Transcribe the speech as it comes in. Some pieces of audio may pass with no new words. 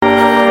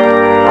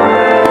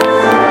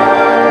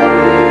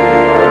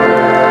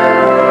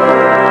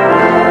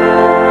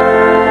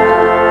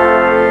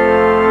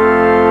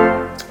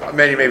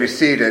you may be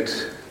seated.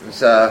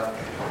 As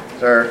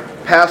our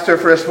pastor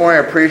for this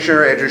morning, our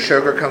preacher, Andrew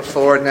Shoker, comes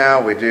forward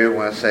now. We do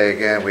want to say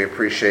again, we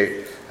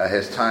appreciate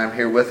his time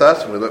here with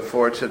us, and we look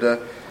forward to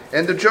the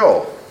end of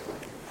Joel.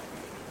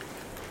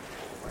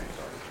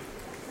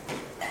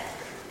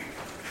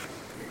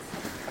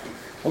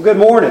 Well, good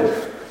morning.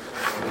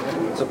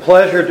 It's a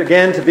pleasure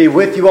again to be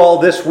with you all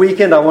this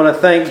weekend. I want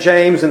to thank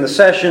James and the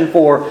session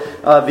for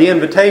the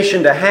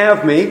invitation to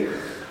have me.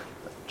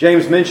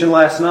 James mentioned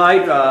last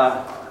night,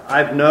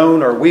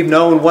 we've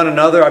known one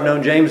another. I've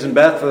known James and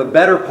Beth for the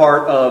better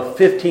part of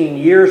 15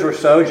 years or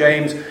so.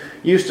 James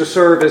used to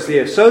serve as the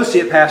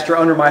associate pastor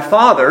under my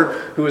father,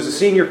 who was a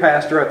senior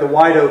pastor at the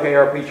White Oak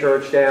ARP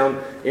Church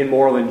down in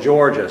Moreland,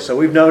 Georgia. So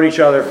we've known each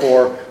other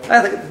for,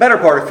 I think, the better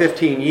part of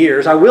 15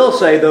 years. I will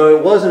say, though,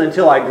 it wasn't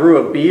until I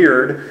grew a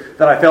beard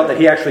that I felt that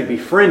he actually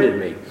befriended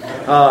me.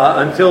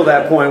 Until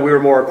that point, we were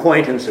more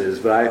acquaintances,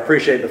 but I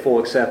appreciate the full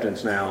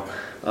acceptance now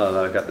that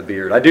I've got the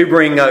beard. I do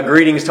bring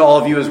greetings to all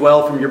of you as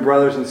well from your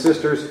brothers and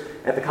sisters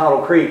at the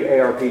Cottle Creek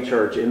ARP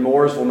Church in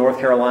Mooresville, North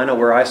Carolina,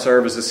 where I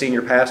serve as the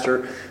senior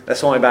pastor.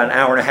 That's only about an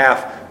hour and a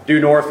half due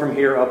north from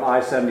here up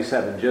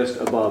I-77, just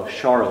above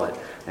Charlotte.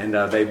 And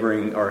they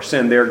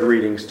send their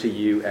greetings to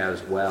you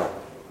as well.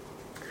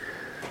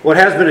 Well, it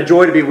has been a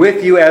joy to be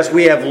with you as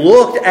we have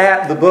looked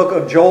at the book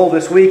of Joel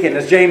this week. And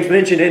as James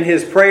mentioned in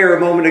his prayer a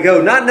moment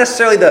ago, not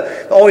necessarily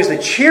always the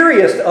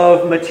cheeriest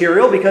of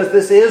material, because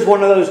this is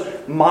one of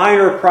those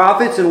minor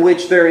prophets in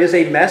which there is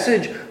a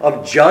message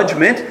of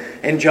judgment.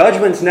 And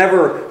judgment's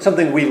never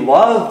something we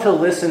love to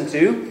listen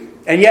to.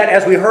 And yet,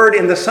 as we heard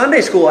in the Sunday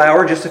school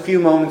hour just a few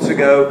moments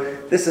ago,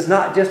 this is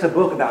not just a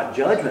book about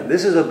judgment.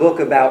 This is a book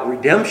about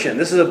redemption.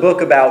 This is a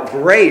book about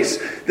grace.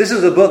 This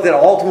is a book that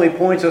ultimately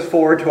points us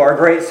forward to our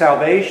great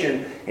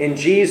salvation in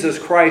Jesus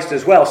Christ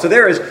as well. So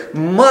there is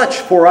much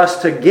for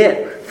us to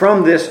get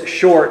from this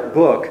short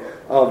book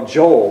of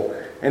Joel.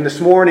 And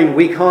this morning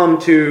we come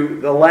to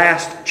the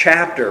last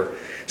chapter.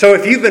 So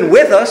if you've been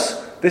with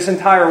us this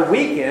entire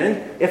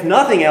weekend, if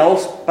nothing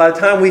else, by the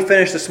time we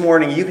finish this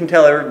morning, you can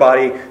tell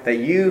everybody that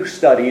you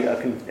studied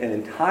an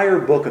entire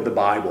book of the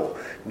Bible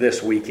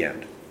this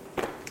weekend.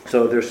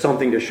 So there's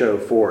something to show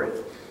for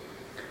it.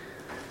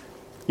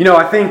 You know,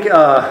 I think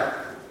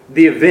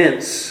the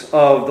events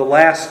of the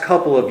last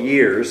couple of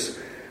years,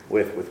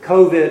 with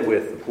COVID,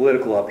 with the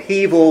political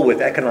upheaval, with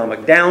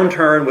economic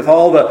downturn, with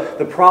all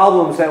the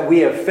problems that we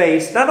have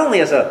faced, not only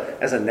as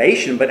a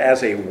nation, but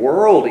as a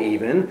world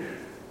even,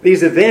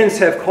 these events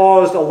have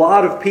caused a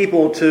lot of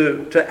people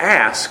to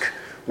ask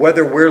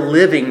whether we're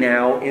living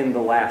now in the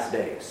last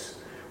days.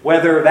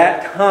 Whether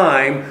that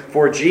time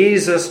for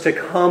Jesus to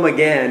come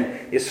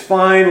again is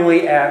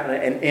finally at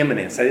an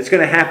imminence, that it's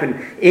going to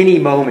happen any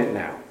moment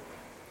now.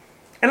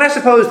 And I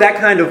suppose that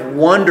kind of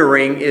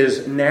wondering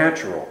is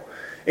natural.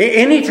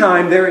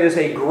 Anytime there is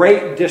a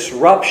great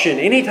disruption,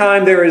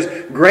 anytime there is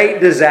great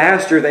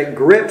disaster that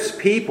grips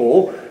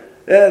people,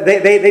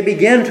 they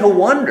begin to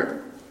wonder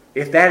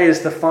if that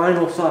is the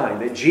final sign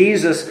that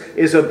Jesus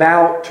is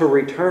about to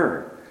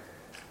return.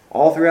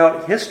 All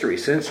throughout history,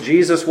 since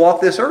Jesus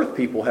walked this earth,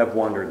 people have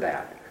wondered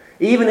that.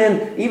 Even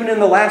in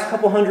the last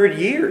couple hundred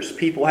years,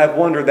 people have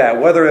wondered that,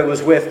 whether it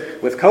was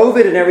with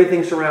COVID and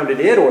everything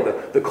surrounded it, or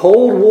the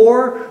Cold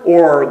War,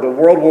 or the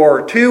World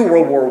War II,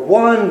 World War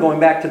I, going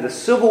back to the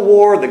Civil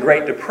War, the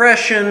Great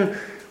Depression,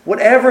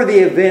 whatever the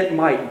event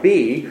might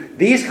be,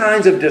 these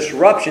kinds of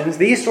disruptions,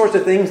 these sorts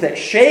of things that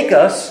shake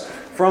us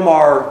from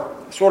our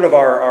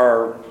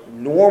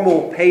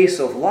normal pace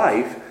of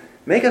life,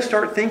 make us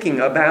start thinking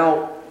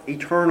about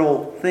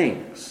eternal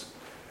things.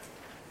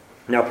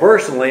 Now,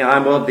 personally,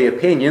 I'm of the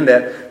opinion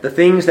that the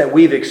things that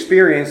we've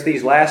experienced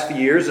these last few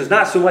years is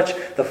not so much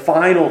the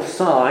final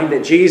sign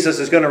that Jesus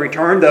is going to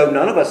return, though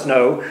none of us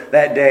know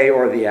that day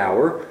or the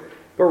hour,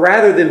 but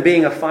rather than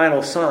being a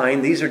final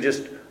sign, these are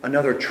just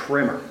another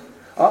trimmer,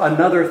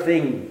 another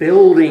thing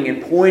building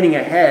and pointing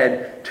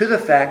ahead to the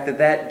fact that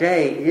that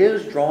day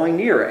is drawing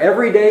nearer.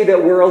 Every day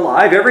that we're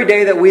alive, every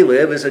day that we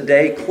live is a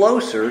day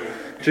closer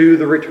to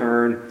the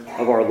return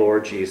of our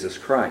Lord Jesus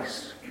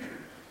Christ.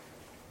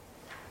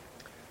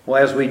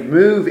 Well, as we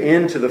move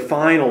into the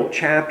final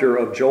chapter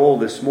of Joel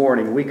this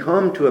morning, we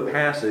come to a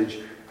passage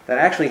that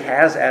actually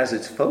has as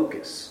its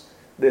focus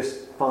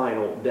this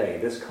final day,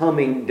 this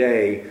coming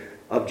day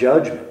of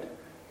judgment.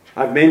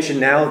 I've mentioned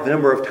now a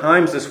number of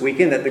times this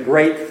weekend that the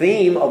great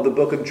theme of the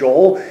book of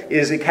Joel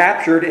is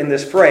captured in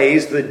this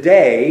phrase, the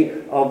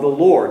day of the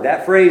Lord.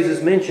 That phrase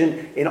is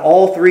mentioned in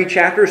all three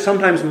chapters,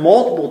 sometimes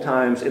multiple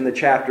times in the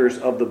chapters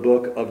of the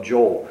book of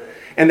Joel.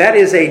 And that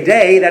is a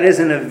day, that is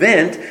an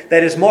event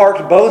that is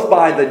marked both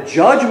by the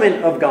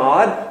judgment of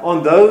God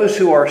on those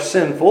who are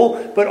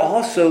sinful, but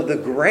also the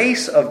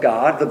grace of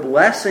God, the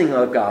blessing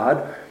of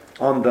God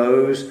on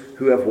those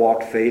who have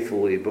walked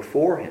faithfully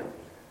before Him.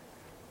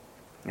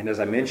 And as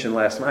I mentioned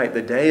last night,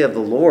 the day of the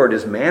Lord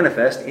is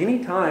manifest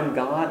anytime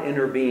God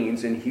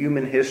intervenes in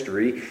human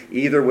history,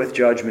 either with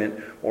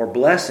judgment or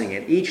blessing.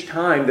 And each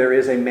time there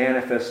is a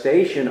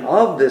manifestation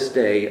of this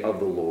day of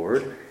the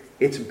Lord,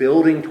 it's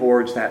building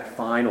towards that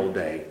final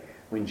day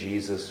when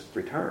Jesus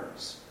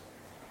returns.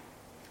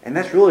 And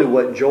that's really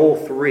what Joel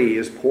 3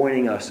 is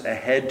pointing us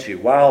ahead to.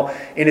 While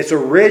in its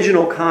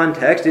original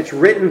context, it's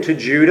written to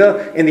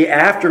Judah in the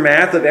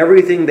aftermath of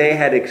everything they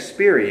had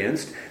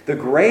experienced, the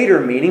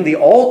greater meaning, the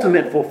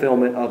ultimate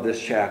fulfillment of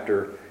this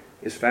chapter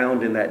is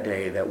found in that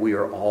day that we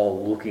are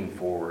all looking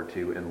forward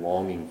to and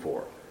longing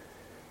for.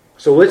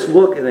 So let's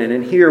look then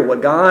and hear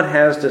what God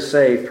has to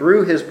say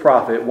through his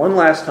prophet one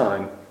last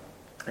time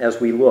as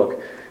we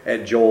look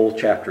at Joel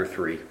chapter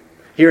 3.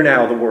 Hear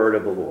now the word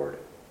of the Lord.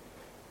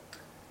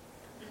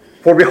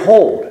 For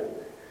behold,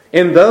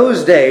 in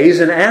those days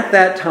and at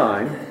that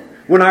time,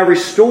 when I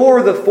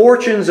restore the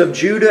fortunes of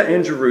Judah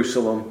and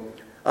Jerusalem,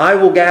 I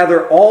will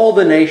gather all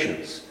the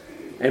nations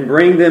and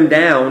bring them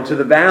down to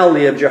the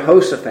valley of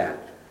Jehoshaphat.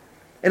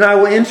 And I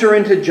will enter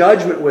into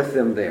judgment with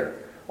them there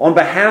on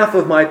behalf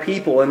of my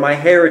people and my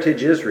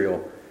heritage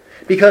Israel,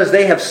 because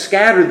they have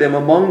scattered them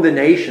among the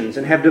nations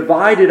and have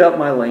divided up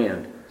my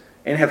land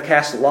and have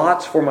cast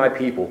lots for my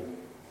people,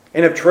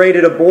 and have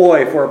traded a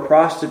boy for a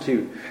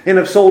prostitute, and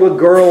have sold a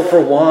girl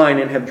for wine,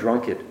 and have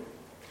drunk it.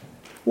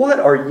 What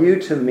are you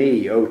to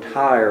me, O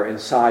Tyre and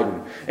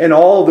Sidon, and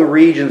all the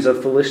regions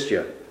of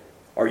Philistia?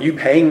 Are you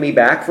paying me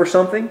back for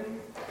something?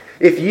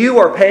 If you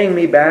are paying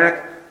me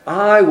back,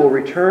 I will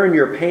return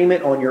your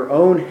payment on your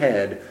own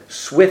head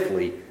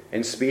swiftly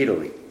and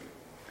speedily.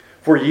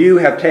 For you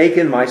have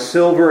taken my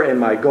silver and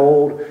my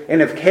gold, and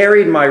have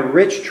carried my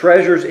rich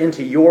treasures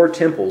into your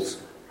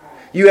temples.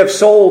 You have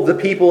sold the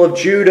people of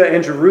Judah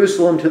and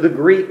Jerusalem to the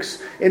Greeks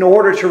in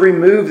order to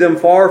remove them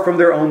far from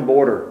their own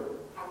border.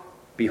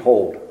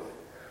 Behold,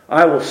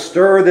 I will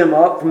stir them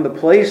up from the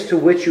place to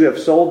which you have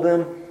sold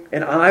them,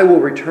 and I will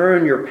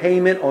return your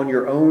payment on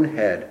your own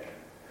head.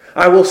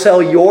 I will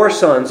sell your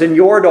sons and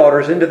your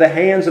daughters into the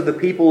hands of the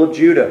people of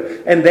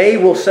Judah, and they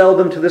will sell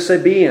them to the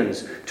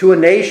Sabaeans, to a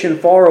nation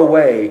far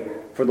away,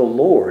 for the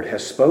Lord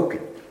has spoken.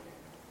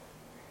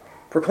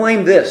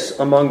 Proclaim this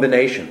among the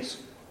nations.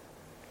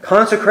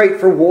 Consecrate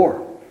for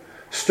war.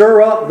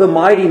 Stir up the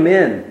mighty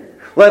men.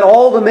 Let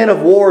all the men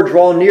of war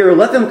draw near.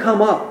 Let them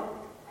come up.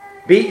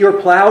 Beat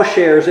your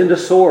plowshares into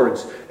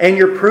swords, and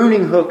your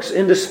pruning hooks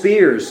into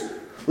spears.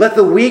 Let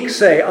the weak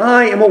say,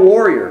 I am a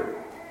warrior.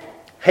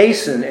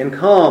 Hasten and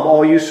come,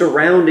 all you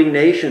surrounding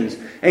nations,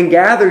 and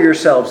gather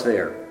yourselves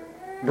there.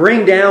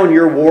 Bring down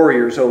your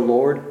warriors, O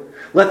Lord.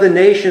 Let the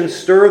nations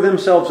stir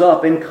themselves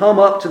up and come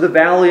up to the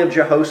valley of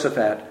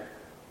Jehoshaphat.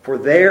 For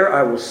there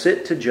I will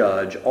sit to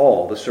judge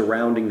all the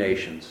surrounding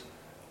nations.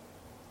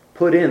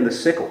 Put in the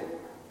sickle,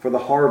 for the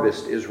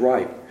harvest is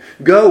ripe.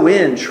 Go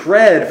in,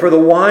 tread, for the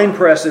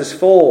winepress is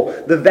full.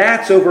 The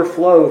vats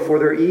overflow, for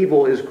their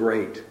evil is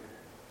great.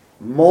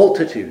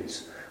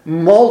 Multitudes,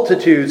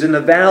 multitudes in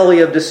the valley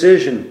of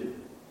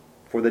decision.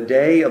 For the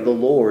day of the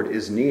Lord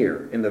is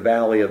near in the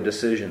valley of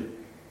decision.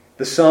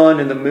 The sun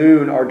and the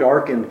moon are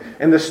darkened,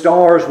 and the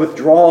stars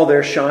withdraw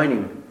their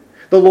shining.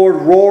 The Lord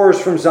roars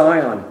from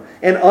Zion,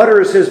 and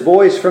utters his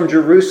voice from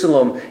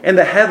Jerusalem, and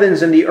the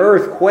heavens and the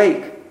earth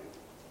quake.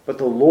 But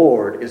the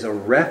Lord is a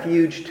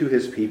refuge to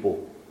his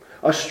people,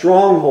 a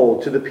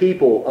stronghold to the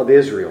people of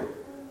Israel.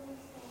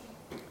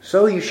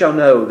 So you shall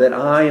know that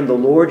I am the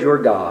Lord your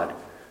God,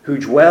 who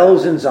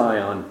dwells in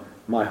Zion,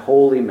 my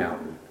holy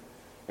mountain.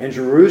 And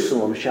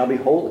Jerusalem shall be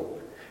holy,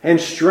 and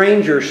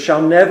strangers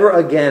shall never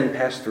again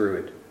pass through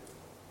it.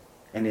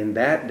 And in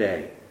that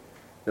day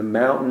the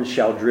mountains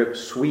shall drip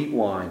sweet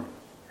wine,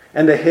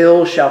 and the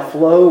hills shall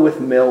flow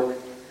with milk,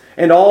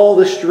 and all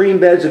the stream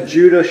beds of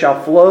Judah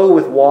shall flow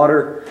with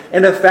water,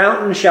 and a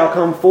fountain shall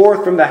come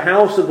forth from the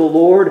house of the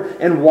Lord,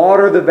 and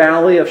water the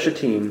valley of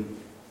Shittim.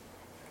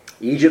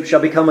 Egypt shall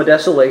become a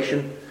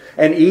desolation,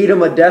 and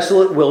Edom a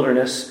desolate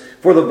wilderness,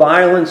 for the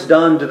violence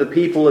done to the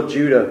people of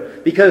Judah,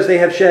 because they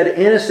have shed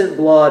innocent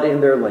blood in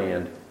their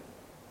land.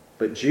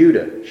 But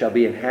Judah shall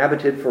be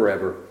inhabited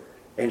forever,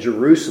 and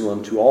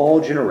Jerusalem to all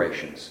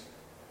generations.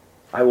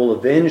 I will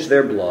avenge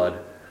their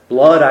blood,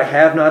 blood I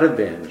have not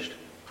avenged,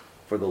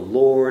 for the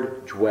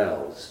Lord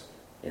dwells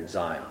in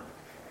Zion.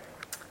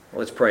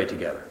 Let's pray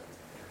together.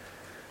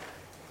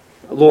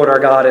 Lord our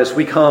God, as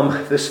we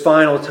come this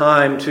final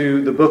time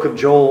to the book of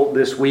Joel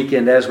this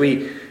weekend, as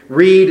we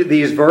read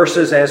these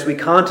verses, as we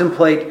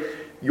contemplate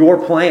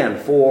your plan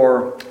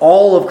for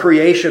all of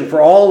creation,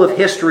 for all of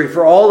history,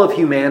 for all of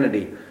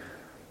humanity,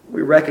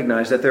 we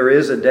recognize that there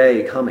is a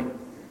day coming,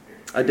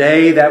 a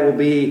day that will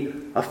be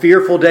a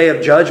fearful day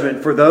of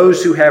judgment for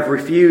those who have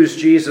refused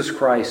Jesus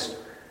Christ,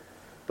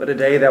 but a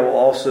day that will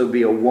also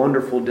be a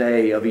wonderful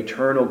day of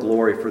eternal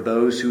glory for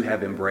those who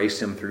have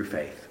embraced him through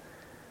faith.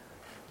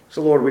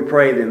 So Lord, we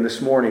pray then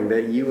this morning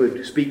that you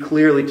would speak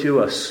clearly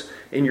to us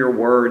in your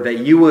word, that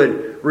you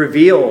would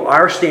reveal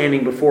our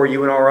standing before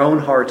you in our own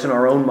hearts and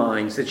our own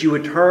minds, that you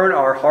would turn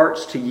our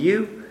hearts to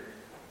you,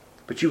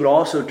 but you would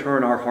also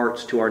turn our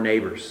hearts to our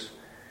neighbors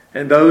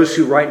and those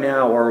who right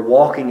now are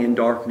walking in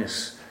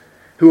darkness,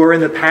 who are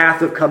in the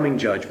path of coming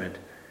judgment.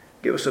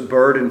 Give us a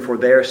burden for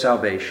their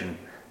salvation.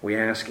 We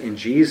ask in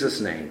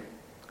Jesus' name.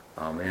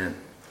 Amen.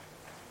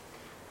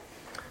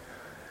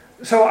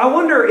 So I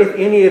wonder if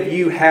any of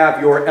you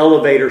have your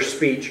elevator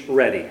speech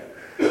ready.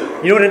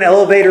 You know what an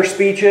elevator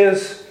speech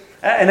is?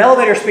 An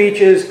elevator speech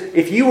is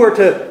if you were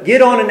to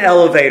get on an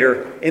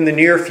elevator in the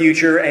near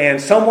future and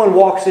someone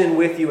walks in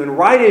with you, and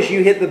right as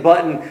you hit the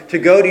button to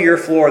go to your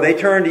floor, they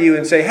turn to you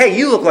and say, "Hey,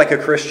 you look like a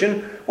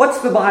Christian. What's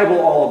the Bible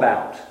all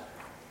about?"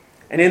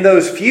 And in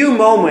those few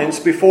moments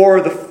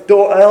before the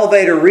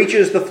elevator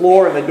reaches the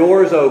floor and the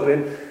doors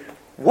open,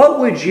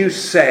 what would you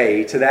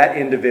say to that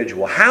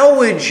individual? How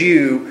would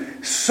you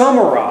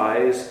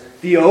summarize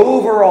the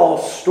overall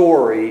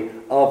story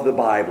of the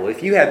Bible?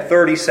 If you had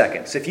 30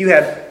 seconds, if you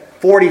had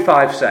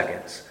 45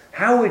 seconds,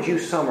 how would you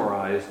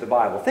summarize the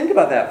Bible? Think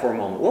about that for a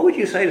moment. What would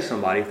you say to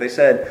somebody if they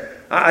said,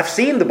 "I've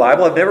seen the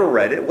Bible, I've never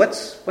read it.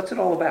 What's it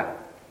all about?"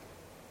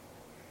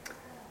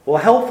 Well,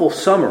 a helpful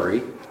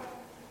summary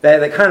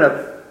that kind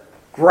of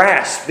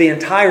grasps the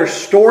entire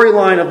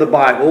storyline of the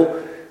Bible,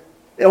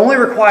 it only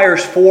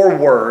requires 4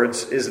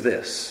 words, is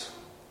this: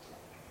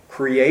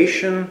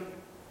 creation,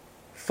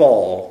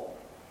 fall,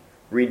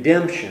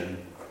 redemption,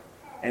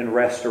 and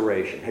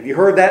restoration. Have you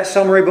heard that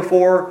summary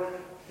before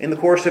in the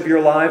course of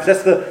your lives?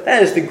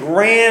 That is the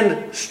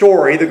grand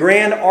story, the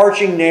grand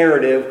arching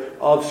narrative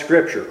of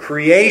Scripture.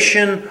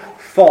 Creation,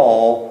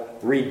 fall,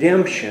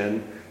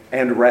 redemption,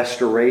 and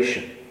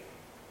restoration.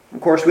 Of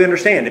course, we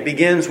understand it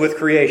begins with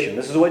creation.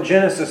 This is what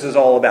Genesis is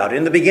all about.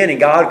 In the beginning,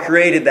 God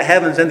created the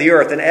heavens and the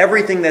earth and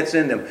everything that's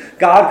in them.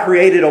 God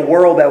created a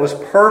world that was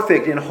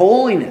perfect in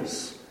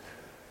holiness.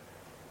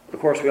 Of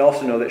course, we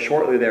also know that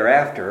shortly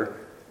thereafter,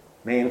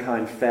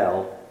 mankind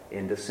fell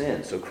into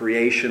sin. So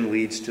creation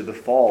leads to the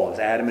fall. As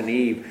Adam and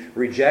Eve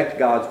reject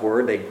God's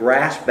word, they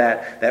grasp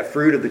that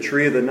fruit of the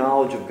tree of the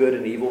knowledge of good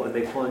and evil, and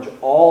they plunge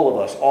all of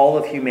us, all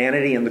of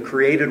humanity and the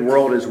created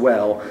world as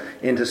well,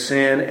 into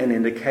sin and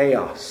into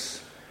chaos.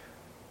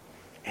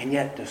 And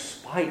yet,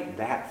 despite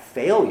that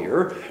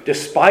failure,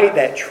 despite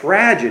that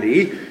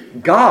tragedy,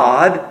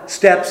 God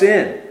steps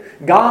in.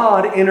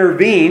 God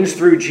intervenes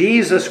through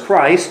Jesus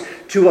Christ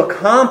to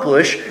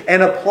accomplish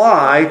and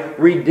apply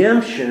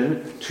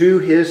redemption to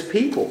His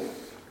people.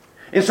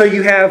 And so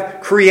you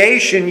have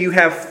creation, you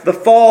have the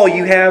fall,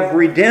 you have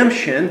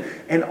redemption,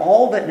 and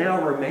all that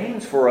now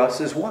remains for us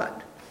is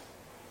what?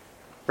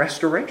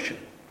 Restoration.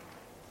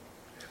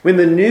 When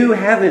the new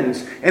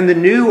heavens and the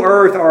new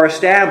earth are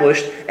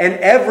established and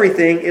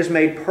everything is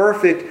made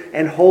perfect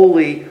and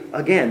holy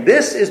again.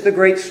 This is the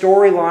great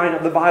storyline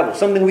of the Bible,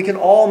 something we can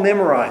all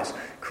memorize.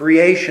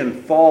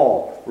 Creation,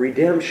 fall,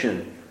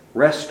 redemption,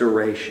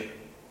 restoration.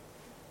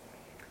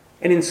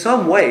 And in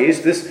some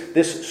ways, this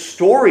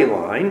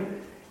storyline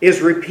is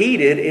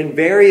repeated in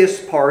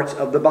various parts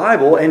of the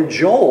Bible, and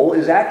Joel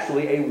is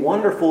actually a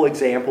wonderful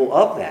example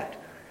of that.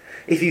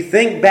 If you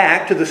think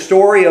back to the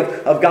story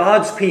of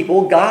God's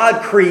people,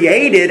 God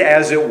created,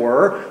 as it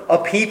were, a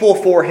people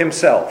for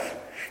Himself.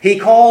 He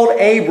called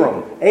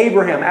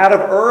Abraham, out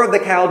of Ur of the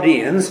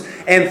Chaldeans,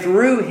 and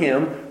through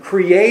him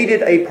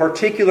created a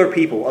particular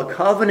people, a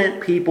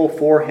covenant people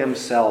for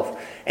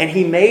Himself. And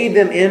He made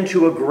them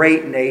into a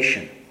great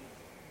nation.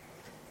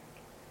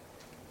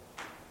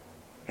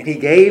 And He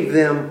gave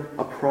them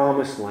a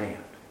promised land.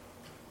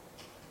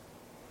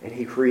 And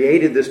He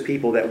created this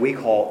people that we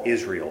call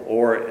Israel,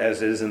 or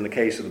as is in the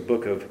case of the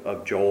book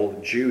of Joel,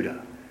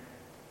 Judah.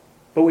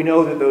 But we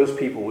know that those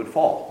people would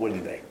fall,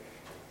 wouldn't they?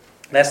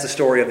 That's the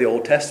story of the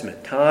Old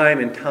Testament. Time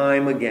and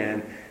time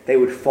again, they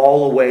would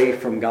fall away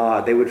from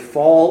God. They would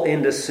fall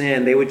into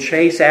sin. They would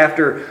chase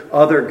after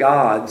other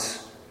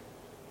gods.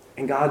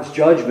 And God's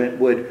judgment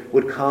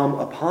would come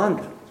upon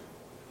them.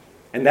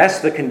 And that's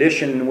the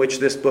condition in which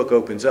this book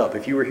opens up.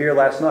 If you were here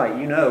last night,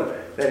 you know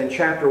that in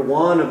chapter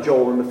 1 of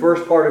Joel, in the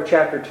first part of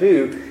chapter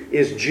 2,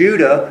 is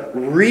Judah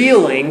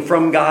reeling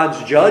from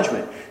God's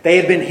judgment. They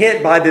had been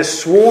hit by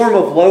this swarm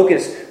of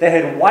locusts that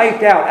had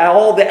wiped out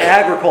all the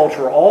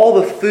agriculture, all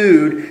the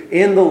food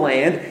in the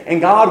land,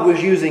 and God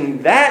was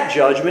using that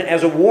judgment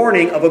as a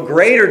warning of a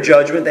greater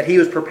judgment that He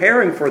was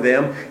preparing for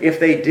them if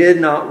they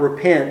did not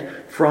repent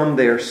from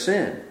their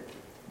sin.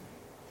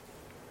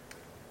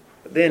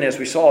 Then, as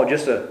we saw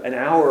just an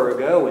hour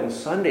ago in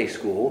Sunday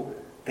school,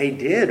 they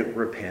did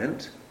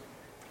repent.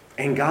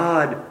 And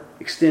God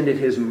extended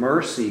His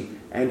mercy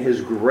and His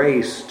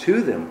grace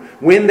to them.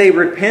 When they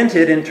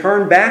repented and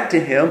turned back to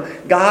Him,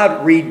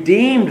 God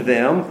redeemed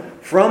them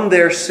from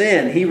their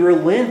sin. He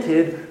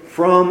relented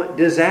from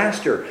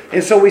disaster.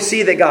 And so we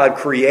see that God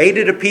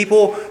created a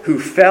people who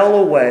fell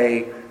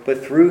away,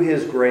 but through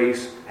His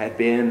grace had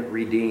been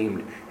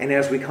redeemed. And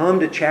as we come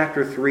to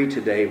chapter 3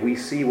 today, we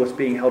see what's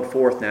being held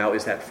forth now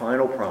is that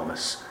final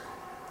promise,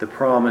 the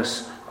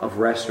promise of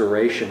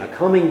restoration, a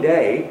coming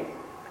day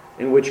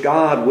in which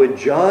God would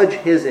judge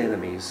His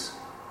enemies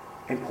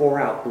and pour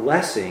out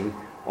blessing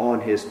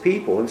on His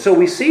people. And so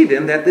we see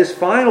then that this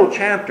final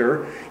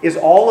chapter is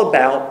all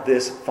about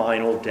this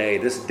final day,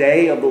 this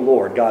day of the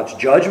Lord, God's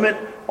judgment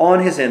on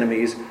His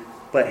enemies,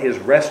 but His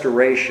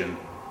restoration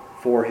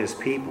for His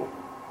people.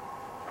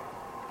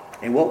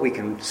 And what we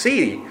can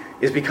see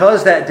is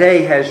because that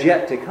day has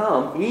yet to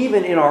come,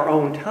 even in our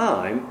own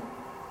time,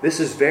 this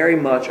is very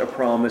much a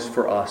promise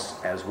for us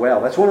as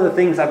well. That's one of the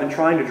things I've been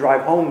trying to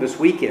drive home this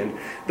weekend.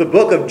 The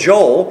book of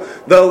Joel,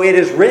 though it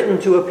is written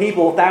to a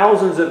people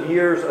thousands of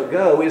years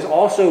ago, is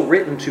also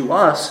written to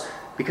us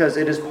because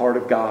it is part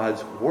of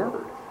God's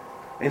Word.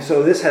 And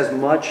so this has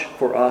much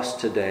for us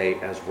today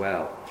as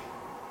well.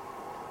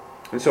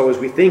 And so as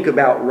we think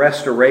about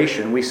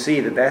restoration, we see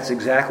that that's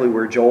exactly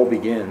where Joel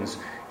begins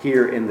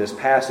here in this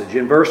passage.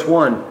 In verse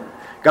 1,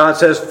 God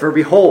says, "For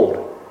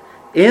behold,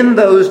 in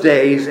those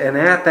days and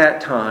at that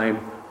time,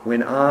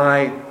 when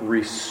I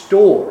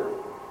restore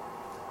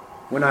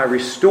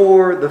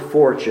the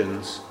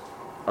fortunes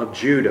of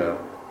Judah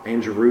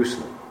and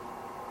Jerusalem."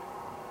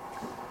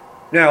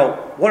 Now,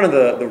 one of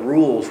the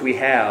rules we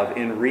have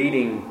in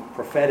reading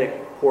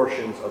prophetic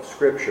portions of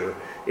Scripture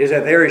is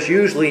that there is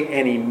usually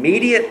an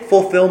immediate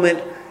fulfillment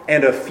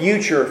and a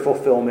future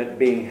fulfillment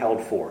being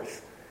held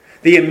forth.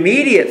 The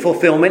immediate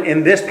fulfillment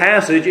in this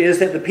passage is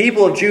that the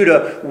people of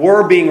Judah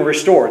were being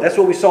restored. That's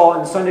what we saw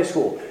in Sunday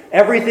school.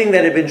 Everything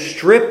that had been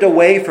stripped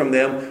away from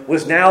them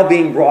was now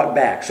being brought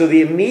back. So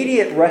the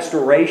immediate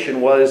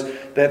restoration was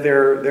that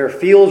their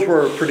fields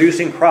were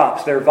producing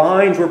crops, their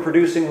vines were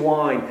producing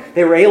wine.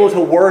 They were able to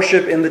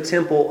worship in the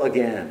temple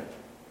again.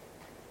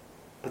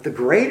 But the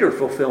greater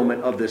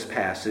fulfillment of this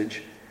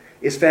passage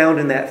is found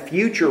in that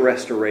future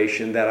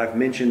restoration that I've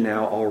mentioned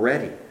now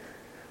already.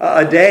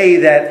 A day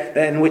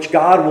in which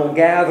God will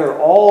gather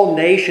all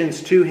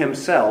nations to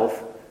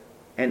himself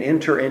and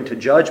enter into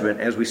judgment,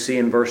 as we see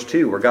in verse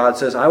 2, where God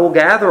says, "I will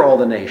gather all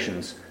the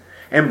nations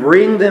and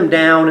bring them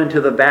down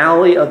into the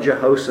valley of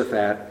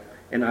Jehoshaphat,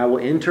 and I will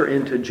enter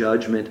into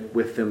judgment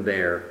with them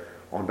there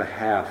on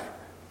behalf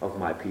of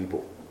my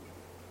people."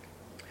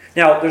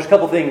 Now, there's a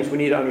couple things we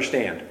need to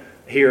understand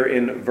here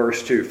in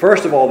verse 2.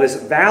 First of all, this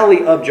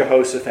valley of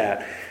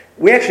Jehoshaphat,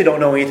 we actually don't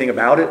know anything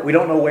about it. We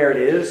don't know where it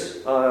is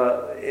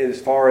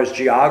as far as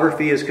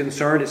geography is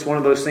concerned. It's one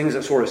of those things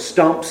that sort of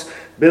stumps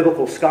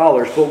biblical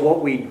scholars. But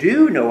what we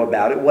do know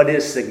about it, what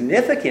is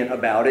significant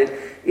about it,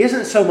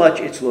 isn't so much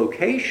its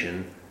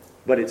location,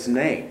 but its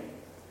name.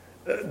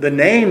 The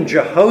name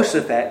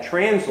Jehoshaphat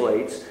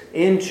translates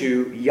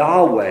into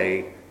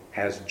Yahweh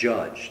has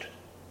judged.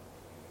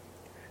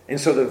 And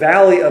so the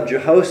valley of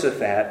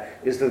Jehoshaphat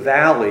is the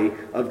valley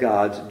of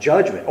God's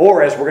judgment.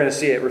 Or, as we're going to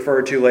see it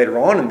referred to later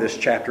on in this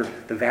chapter,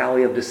 the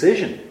valley of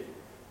decision.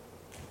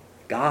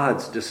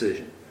 God's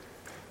decision.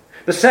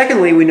 But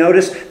secondly, we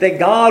notice that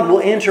God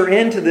will enter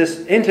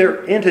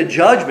into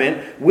judgment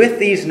with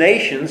these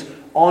nations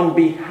on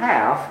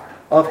behalf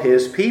of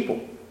his people.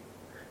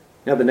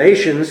 Now the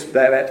nations,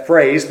 that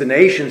phrase, the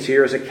nations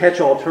here, is a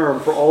catch-all term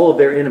for all of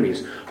their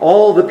enemies.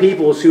 All the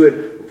peoples who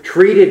had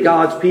treated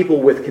God's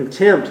people with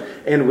contempt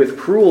and with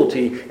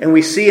cruelty. And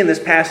we see in this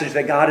passage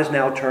that God is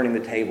now turning the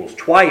tables.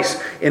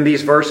 Twice in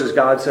these verses,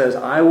 God says,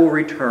 "I will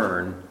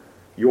return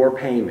your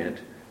payment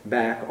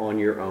back on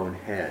your own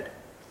head."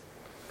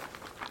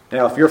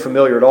 Now, if you're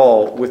familiar at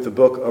all with the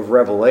book of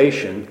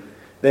Revelation,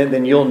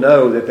 then you'll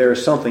know that there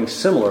is something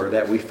similar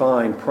that we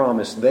find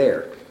promised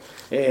there.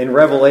 In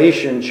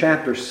Revelation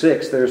chapter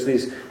 6, there's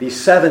these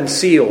 7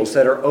 seals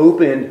that are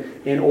opened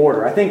in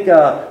order. I think,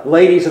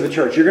 ladies of the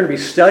church, you're going to be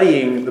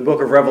studying the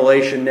book of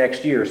Revelation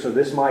next year, so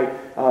this might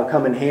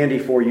come in handy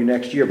for you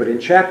next year. But in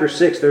chapter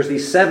 6, there's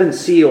these 7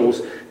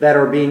 seals that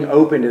are being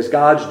opened as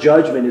God's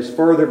judgment is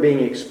further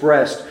being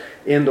expressed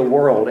in the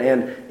world.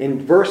 And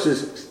in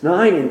verses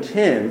 9 and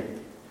 10,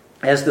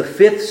 as the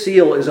 5th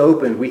seal is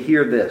opened, we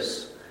hear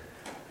this.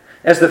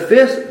 As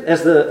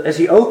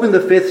he opened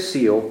the 5th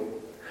seal,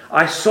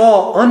 I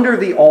saw under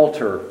the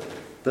altar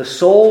the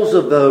souls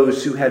of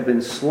those who had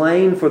been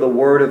slain for the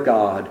word of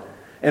God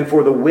and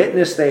for the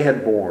witness they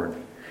had borne.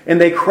 And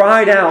they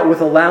cried out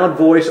with a loud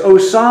voice, "O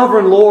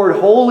sovereign Lord,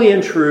 holy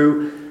and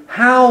true,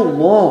 how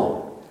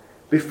long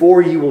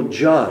before you will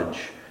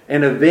judge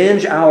and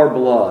avenge our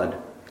blood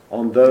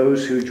on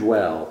those who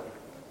dwell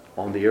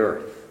on the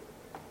earth?"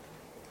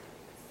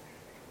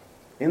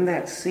 In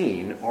that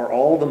scene are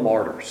all the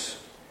martyrs,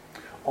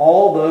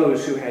 all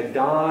those who had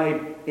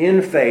died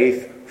in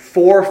faith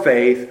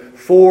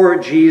for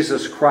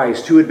Jesus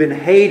Christ, who had been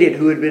hated,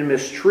 who had been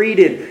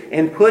mistreated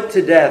and put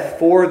to death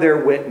for their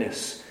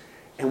witness.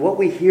 And what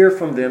we hear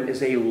from them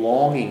is a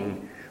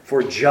longing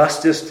for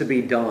justice to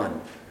be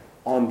done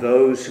on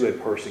those who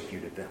had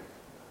persecuted them.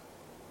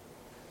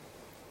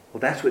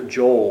 Well, that's what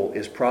Joel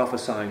is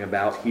prophesying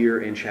about here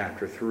in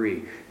chapter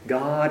 3.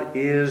 God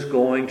is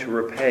going to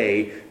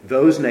repay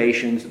those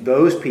nations,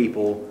 those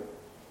people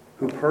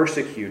who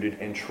persecuted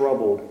and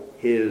troubled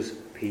his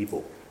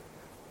people.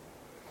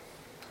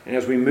 And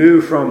as we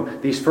move from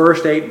these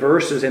first 8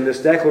 verses in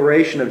this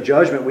declaration of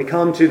judgment, we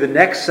come to the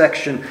next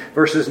section,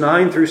 verses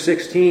 9 through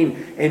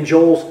 16, and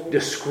Joel's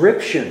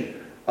description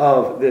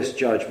of this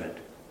judgment.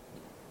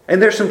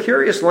 And there's some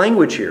curious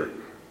language here.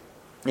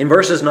 In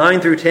verses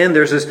 9 through 10,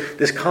 there's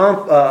this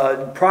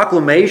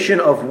proclamation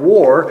of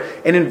war.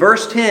 And in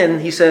verse 10,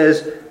 he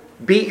says,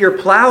 "Beat your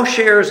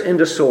plowshares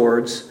into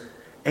swords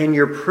and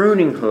your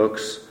pruning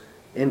hooks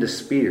into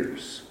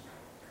spears."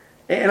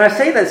 And I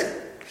say that's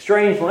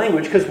strange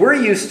language because we're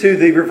used to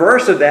the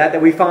reverse of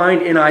that we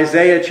find in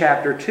Isaiah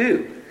chapter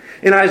 2.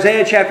 In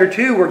Isaiah chapter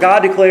 2, where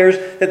God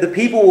declares that the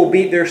people will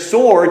beat their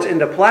swords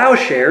into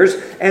plowshares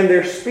and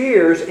their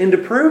spears into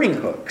pruning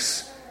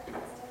hooks.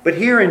 But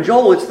here in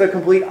Joel, it's the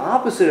complete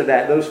opposite of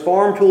that. Those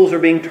farm tools are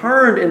being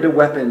turned into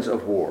weapons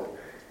of war.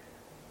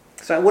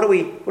 So what do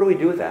we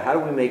do with that? How do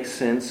we make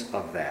sense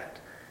of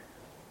that?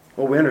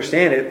 Well, we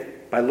understand it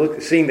by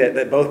seeing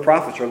that both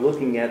prophets are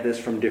looking at this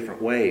from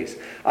different ways.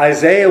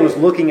 Isaiah was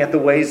looking at the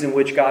ways in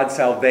which God's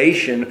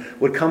salvation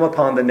would come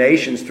upon the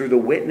nations through the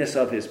witness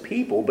of his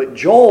people. But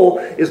Joel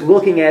is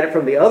looking at it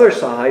from the other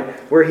side,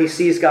 where he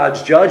sees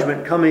God's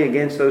judgment coming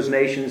against those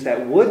nations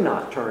that would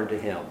not turn to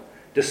him,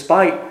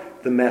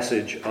 despite the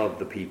message of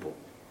the people.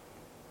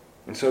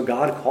 And so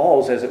God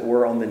calls, as it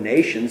were, on the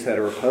nations that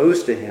are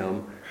opposed to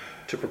him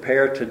to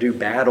prepare to do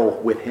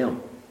battle with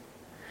him,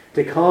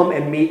 to come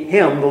and meet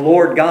him, the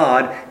Lord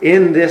God,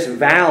 in this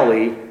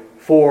valley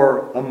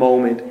for a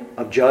moment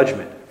of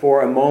judgment,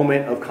 for a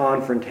moment of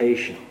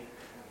confrontation.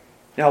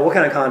 Now, what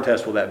kind of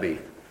contest will that be?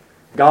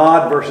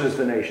 God versus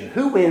the nation.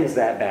 Who wins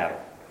that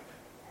battle?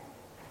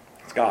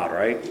 It's God,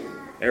 right?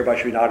 Everybody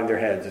should be nodding their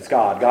heads. It's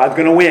God. God's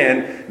going to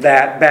win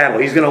that battle.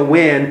 He's going to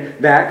win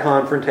that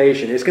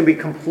confrontation. It's going to be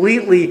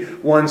completely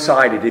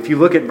one-sided. If you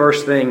look at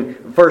verse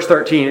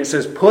 13, it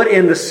says, "Put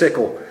in the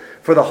sickle,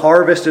 for the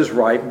harvest is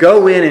ripe.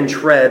 Go in and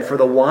tread, for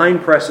the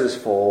winepress is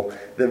full.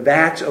 The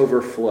vats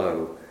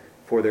overflow,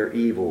 for their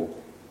evil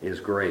is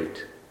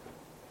great."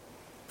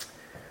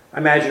 I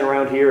imagine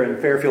around here in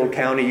Fairfield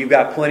County, you've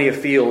got plenty of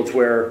fields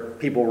where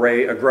people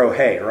grow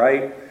hay,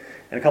 right?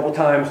 And a couple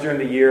times during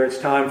the year, it's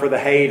time for the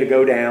hay to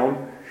go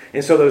down.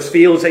 And so those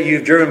fields that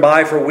you've driven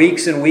by for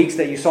weeks and weeks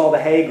that you saw the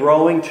hay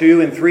growing 2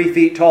 and 3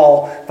 feet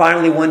tall,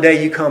 finally one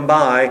day you come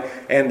by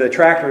and the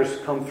tractors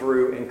come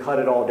through and cut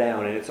it all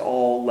down and it's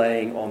all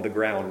laying on the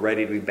ground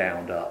ready to be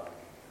bound up.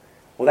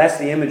 Well, that's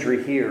the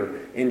imagery here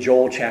in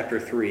Joel chapter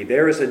 3.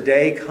 There is a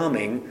day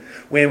coming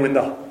when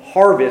the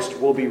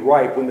harvest will be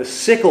ripe, when the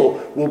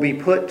sickle will be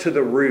put to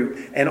the root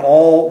and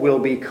all will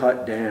be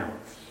cut down.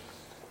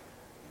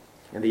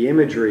 And the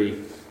imagery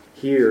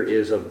here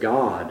is of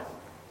God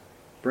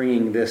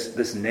bringing this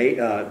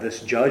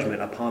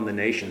judgment upon the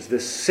nations.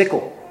 This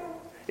sickle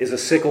is a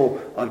sickle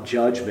of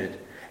judgment.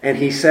 And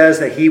he says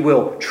that he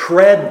will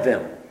tread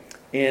them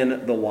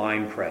in the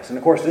winepress. And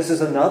of course, this is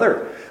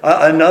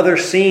another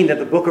scene that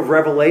the book of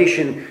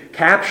Revelation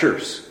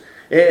captures.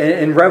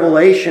 In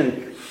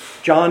Revelation,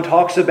 John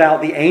talks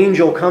about the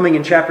angel coming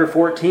in chapter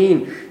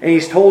 14, and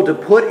he's told to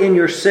put in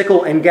your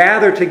sickle and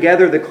gather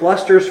together the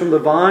clusters from the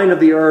vine of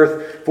the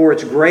earth, for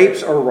its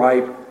grapes are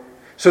ripe.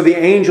 So the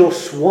angel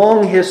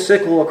swung his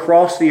sickle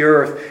across the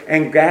earth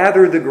and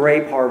gathered the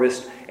grape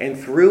harvest and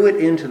threw it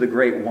into the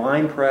great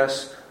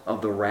winepress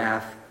of the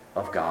wrath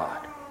of God.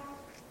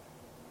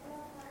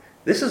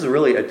 This is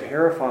really a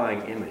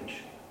terrifying image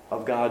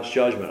of God's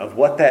judgment, of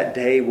what that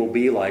day will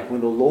be like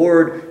when the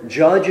Lord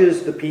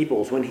judges the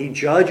peoples, when he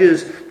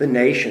judges the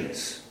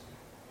nations.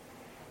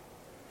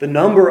 The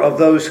number of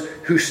those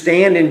who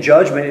stand in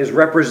judgment is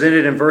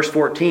represented in verse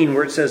 14,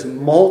 where it says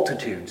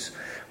multitudes.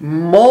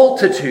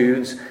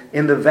 Multitudes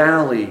in the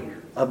valley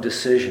of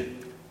decision.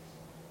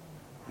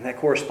 And that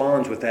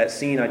corresponds with that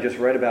scene I just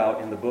read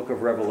about in the book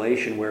of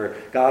Revelation, where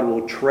God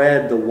will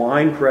tread the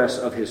winepress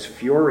of his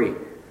fury.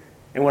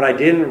 And what I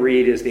didn't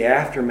read is the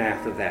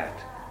aftermath of that,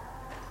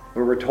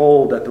 where we're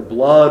told that the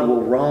blood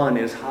will run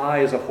as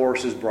high as a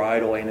horse's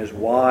bridle and as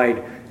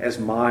wide as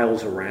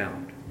miles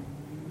around.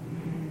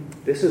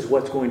 This is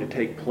what's going to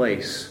take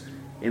place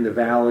in the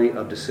valley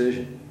of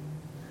decision.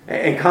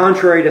 And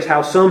contrary to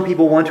how some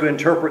people want to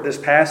interpret this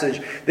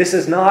passage, this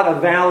is not a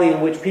valley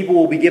in which people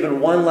will be given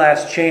one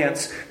last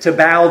chance to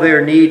bow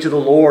their knee to the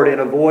Lord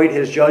and avoid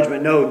his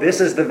judgment. No, this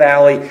is the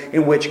valley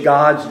in which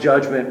God's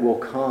judgment will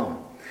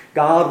come.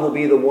 God will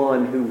be the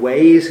one who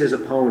weighs his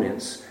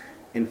opponents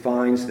and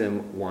finds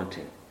them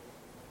wanting.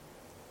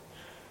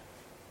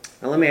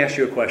 Now let me ask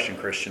you a question,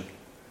 Christian.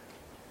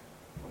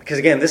 Because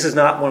again, this is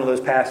not one of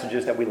those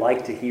passages that we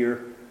like to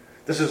hear.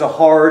 This is a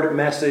hard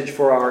message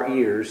for our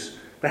ears.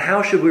 But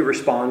how should we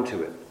respond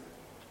to it?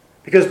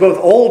 Because both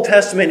Old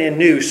Testament and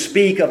New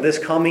speak of this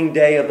coming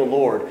day of the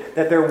Lord,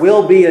 that there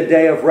will be a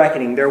day of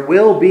reckoning, there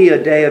will be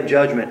a day of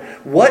judgment.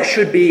 What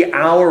should be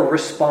our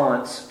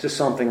response to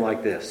something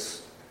like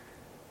this?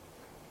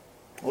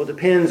 Well, it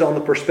depends on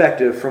the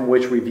perspective from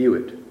which we view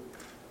it.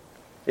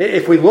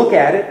 If we look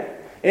at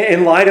it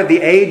in light of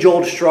the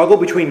age-old struggle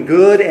between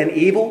good and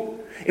evil,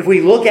 if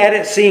we look at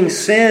it seeing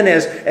sin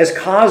as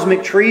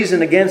cosmic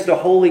treason against a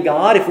holy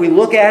God, if we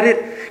look at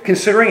it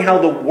considering how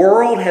the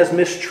world has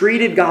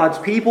mistreated God's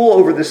people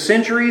over the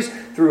centuries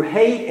through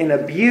hate and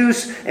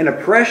abuse and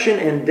oppression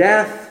and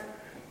death,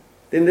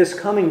 then this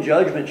coming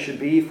judgment should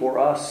be for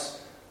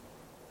us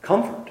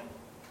comfort.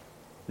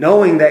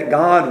 Knowing that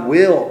God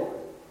will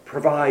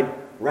provide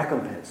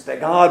recompense,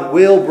 that God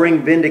will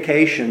bring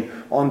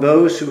vindication on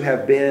those who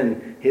have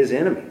been his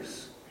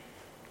enemies.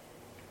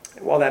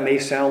 While that may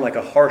sound like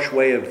a harsh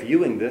way of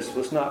viewing this,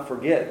 let's not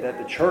forget that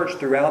the church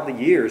throughout the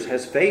years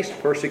has faced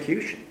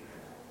persecution.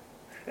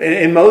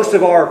 In most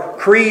of our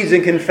creeds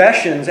and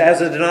confessions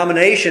as a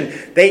denomination,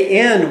 they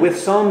end with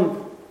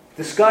some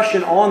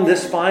discussion on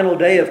this final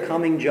day of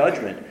coming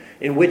judgment,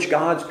 in which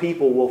God's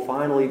people will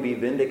finally be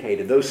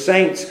vindicated. Those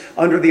saints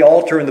under the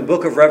altar in the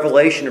book of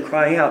Revelation are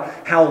crying out,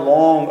 "How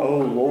long, O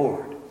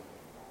Lord?"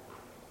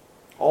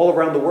 All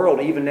around the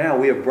world, even now,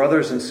 we have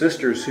brothers and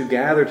sisters who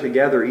gather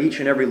together each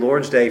and every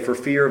Lord's Day for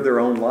fear of their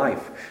own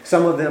life.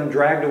 Some of them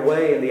dragged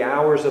away in the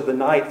hours of the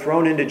night,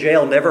 thrown into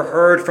jail, never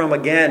heard from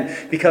again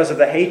because of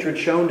the hatred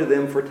shown to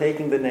them for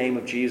taking the name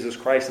of Jesus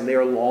Christ. And they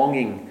are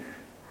longing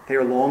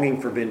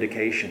for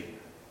vindication.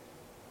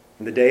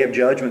 And the day of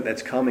judgment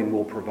that's coming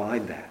will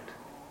provide that.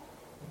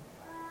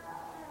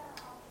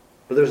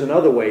 But there's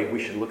another way we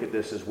should look at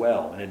this as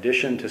well. In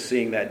addition to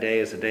seeing that day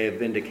as a day of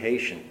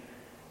vindication,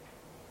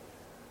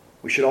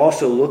 we should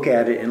also look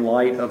at it in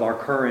light of our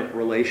current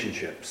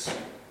relationships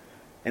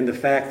and the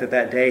fact that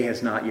that day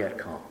has not yet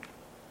come.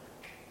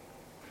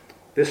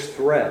 This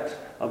threat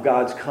of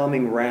God's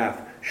coming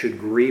wrath should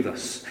grieve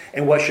us.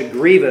 And what should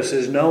grieve us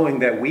is knowing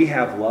that we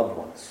have loved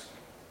ones.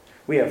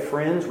 We have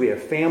friends, we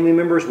have family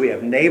members, we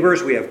have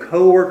neighbors, we have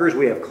co-workers,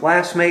 we have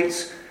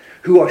classmates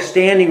who are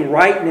standing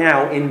right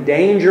now in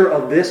danger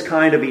of this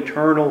kind of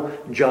eternal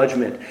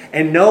judgment.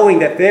 And knowing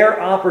that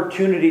their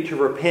opportunity to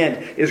repent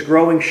is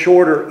growing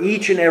shorter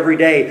each and every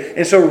day.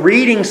 And so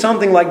reading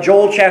something like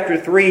Joel chapter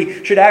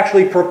 3 should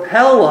actually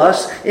propel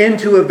us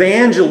into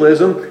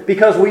evangelism,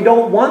 because we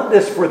don't want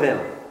this for them.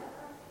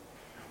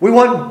 We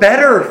want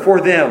better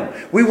for them.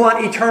 We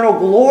want eternal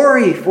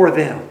glory for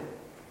them.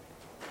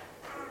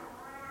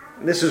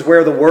 And this is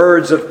where the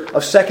words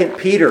of 2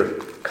 Peter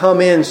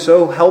come in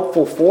so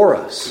helpful for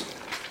us.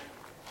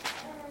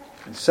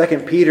 In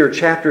 2 Peter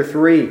chapter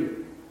 3,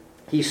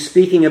 he's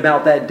speaking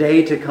about that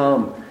day to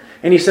come.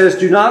 And he says,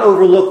 "Do not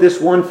overlook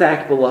this one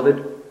fact,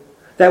 beloved,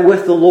 that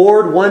with the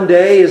Lord 1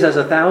 day is as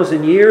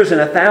 1,000 years, and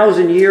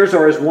 1,000 years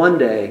are as 1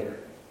 day.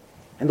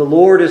 And the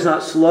Lord is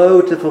not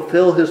slow to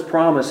fulfill His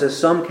promise, as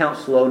some count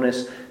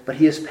slowness, but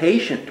He is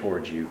patient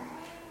towards you,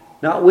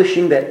 not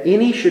wishing that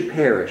any should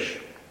perish,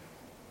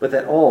 but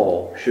that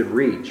all should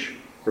reach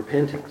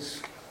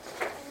repentance."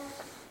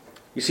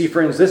 You see,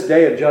 friends, this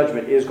day of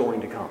judgment is going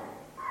to come.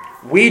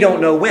 We don't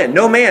know when.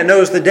 No man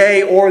knows the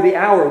day or the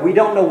hour. We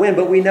don't know when,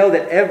 but we know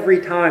that every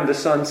time the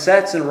sun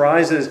sets and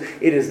rises,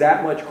 it is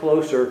that much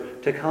closer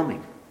to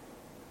coming.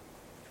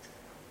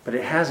 But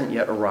it hasn't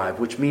yet arrived,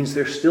 which means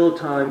there's still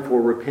time for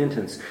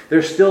repentance.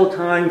 There's still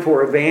time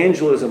for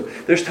evangelism.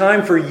 There's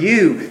time for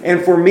you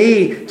and for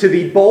me to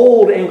be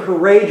bold and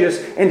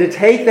courageous and to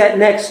take that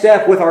next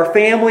step with our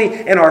family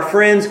and our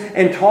friends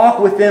and talk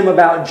with them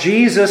about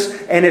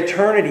Jesus and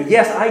eternity.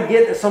 Yes, I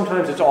get that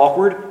sometimes it's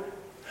awkward.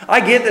 I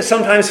get that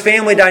sometimes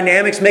family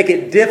dynamics make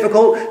it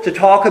difficult to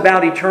talk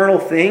about eternal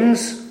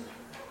things.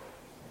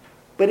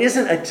 But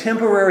isn't a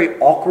temporary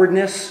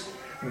awkwardness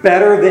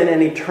better than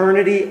an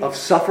eternity of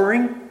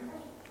suffering?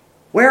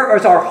 Where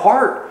is our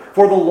heart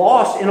for the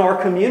lost in our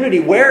community?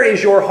 Where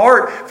is your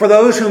heart for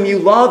those whom you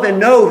love and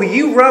know, who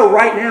you know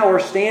right now are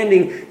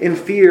standing in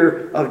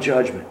fear of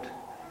judgment?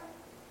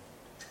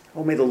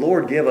 Oh, may the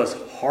Lord give us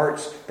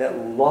hearts that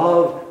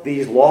love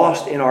these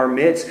lost in our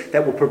midst,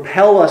 that will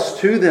propel us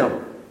to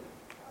them.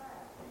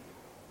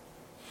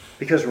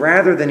 Because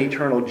rather than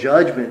eternal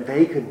judgment,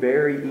 they could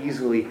very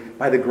easily,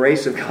 by the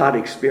grace of God,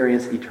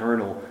 experience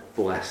eternal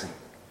blessing.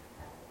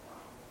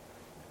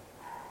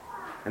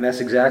 And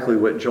that's exactly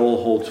what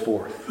Joel holds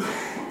forth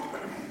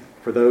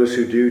for those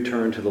who do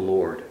turn to the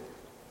Lord.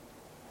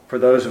 For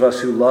those of us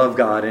who love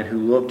God and who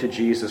look to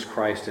Jesus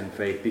Christ in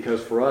faith.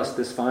 Because for us,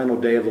 this final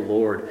day of the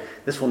Lord,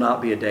 this will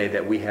not be a day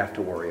that we have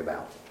to worry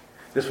about.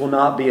 This will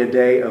not be a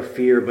day of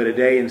fear, but a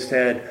day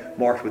instead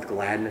marked with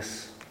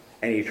gladness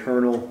and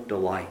eternal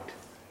delight.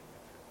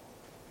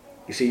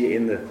 You see,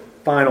 in the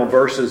final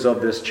verses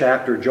of this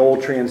chapter,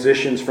 Joel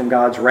transitions from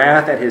God's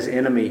wrath at his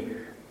enemy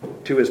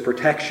to His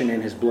protection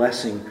and His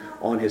blessing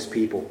on His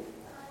people.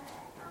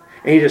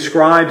 And he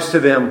describes to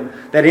them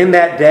that in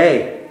that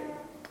day,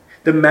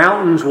 the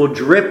mountains will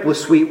drip with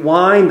sweet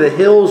wine, the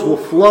hills will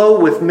flow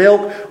with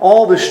milk,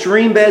 all the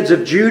stream beds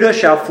of Judah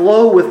shall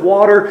flow with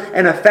water,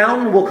 and a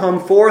fountain will come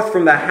forth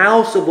from the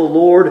house of the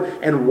Lord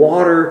and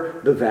water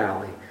the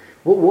valley.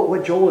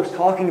 What Joel is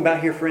talking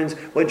about here, friends,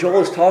 what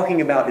Joel is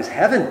talking about is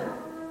heaven.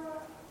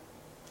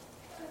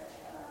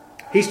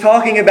 He's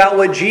talking about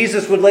what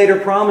Jesus would later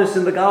promise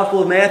in the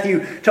Gospel of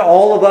Matthew to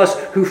all of us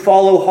who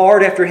follow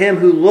hard after Him,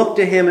 who look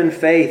to Him in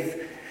faith.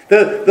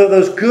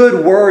 Those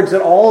good words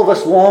that all of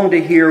us long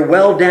to hear.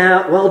 Well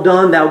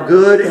done, thou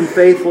good and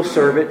faithful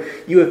servant.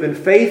 You have been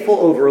faithful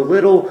over a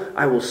little.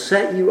 I will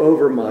set you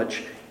over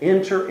much.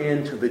 Enter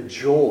into the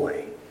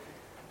joy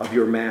of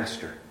your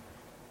master.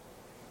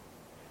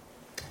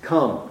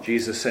 Come,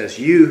 Jesus says,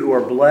 you who are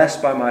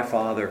blessed by my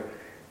Father,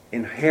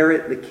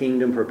 inherit the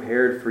kingdom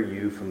prepared for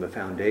you from the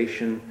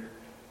foundation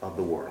of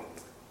the world.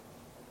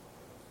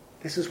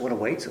 This is what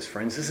awaits us,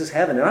 friends. This is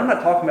heaven. And I'm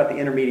not talking about the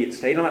intermediate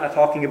state. I'm not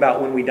talking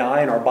about when we die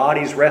and our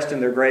bodies rest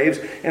in their graves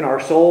and our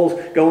souls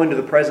go into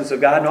the presence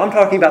of God. No, I'm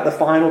talking about the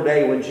final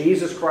day when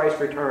Jesus Christ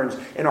returns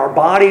and our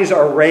bodies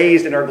are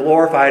raised and are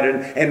glorified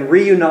and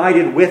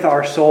reunited with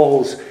our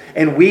souls.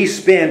 And we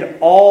spend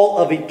all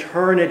of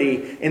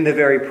eternity in the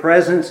very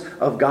presence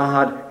of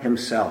God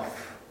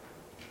Himself.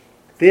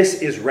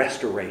 This is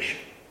restoration.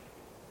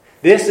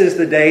 This is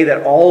the day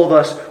that all of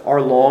us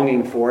are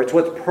longing for. It's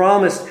what's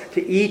promised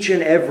to each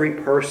and every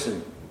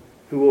person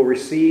who will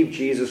receive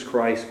Jesus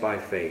Christ by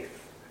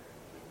faith.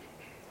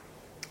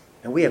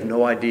 And we have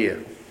no idea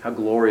how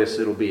glorious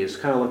it'll be. It's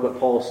kind of like what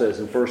Paul says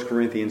in 1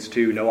 Corinthians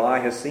 2. No eye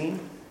has seen,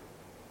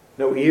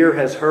 no ear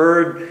has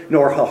heard,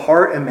 nor a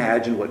heart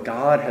imagined what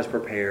God has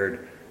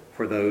prepared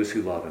for those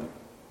who love Him.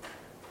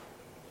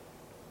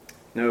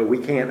 No, we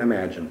can't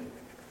imagine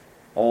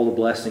all the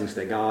blessings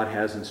that God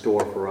has in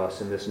store for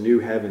us in this new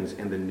heavens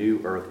and the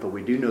new earth. But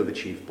we do know the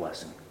chief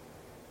blessing.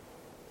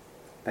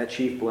 That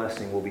chief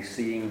blessing will be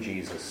seeing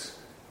Jesus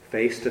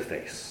face to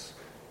face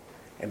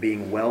and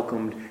being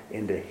welcomed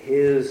into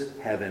His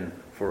heaven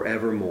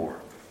forevermore.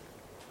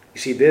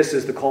 You see, this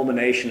is the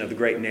culmination of the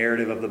great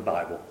narrative of the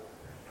Bible.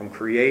 From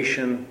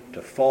creation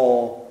to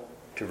fall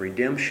to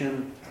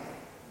redemption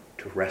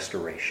to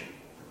restoration.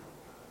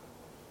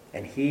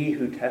 And He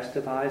who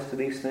testifies to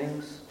these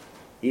things,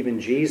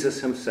 even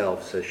Jesus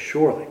Himself, says,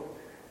 surely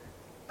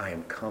I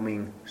am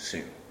coming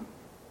soon.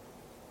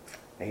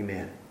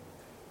 Amen.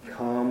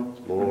 Come,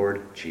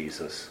 Lord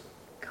Jesus,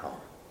 come.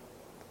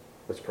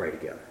 Let's pray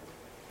together.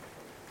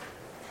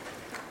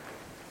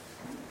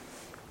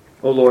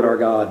 O Lord our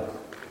God,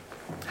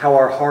 how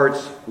our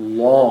hearts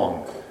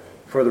long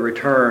for the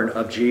return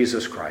of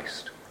Jesus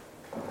Christ.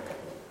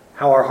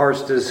 How our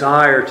hearts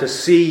desire to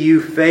see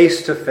You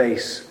face to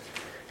face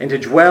and to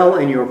dwell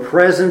in Your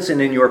presence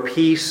and in Your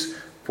peace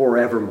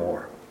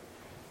forevermore.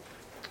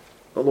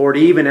 But Lord,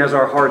 even as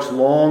our hearts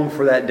long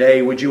for that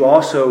day, would You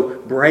also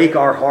break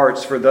our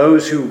hearts for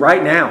those who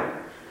right now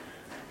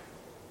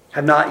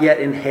have not yet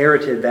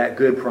inherited that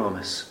good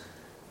promise.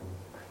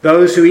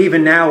 Those who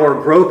even now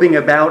are groping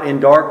about in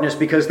darkness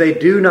because they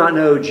do not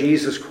know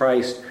Jesus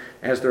Christ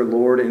as their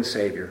Lord and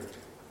Savior.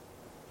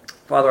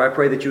 Father, I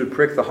pray that You would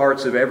prick the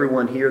hearts of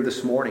everyone here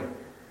this morning.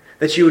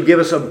 That You would give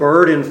us a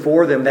burden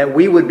for them, that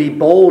we would be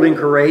bold and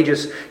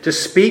courageous to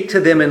speak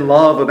to them in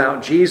love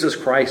about Jesus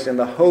Christ and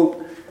the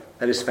hope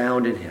that is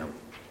found in Him.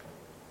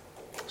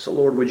 So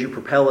Lord, would You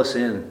propel us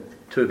in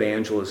to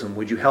evangelism?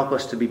 Would You help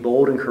us to be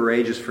bold and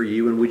courageous for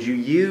You? And would You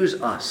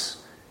use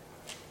us,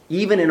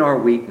 even in our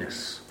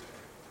weakness,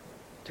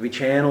 to be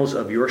channels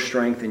of Your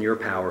strength and Your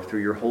power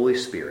through Your Holy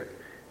Spirit,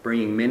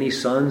 bringing many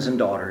sons and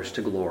daughters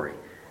to glory.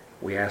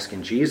 We ask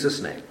in Jesus'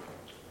 name.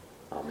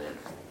 Amen.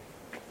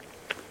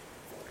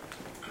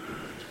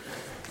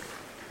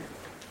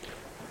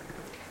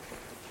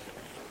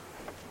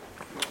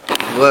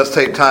 Let's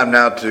take time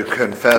now to confess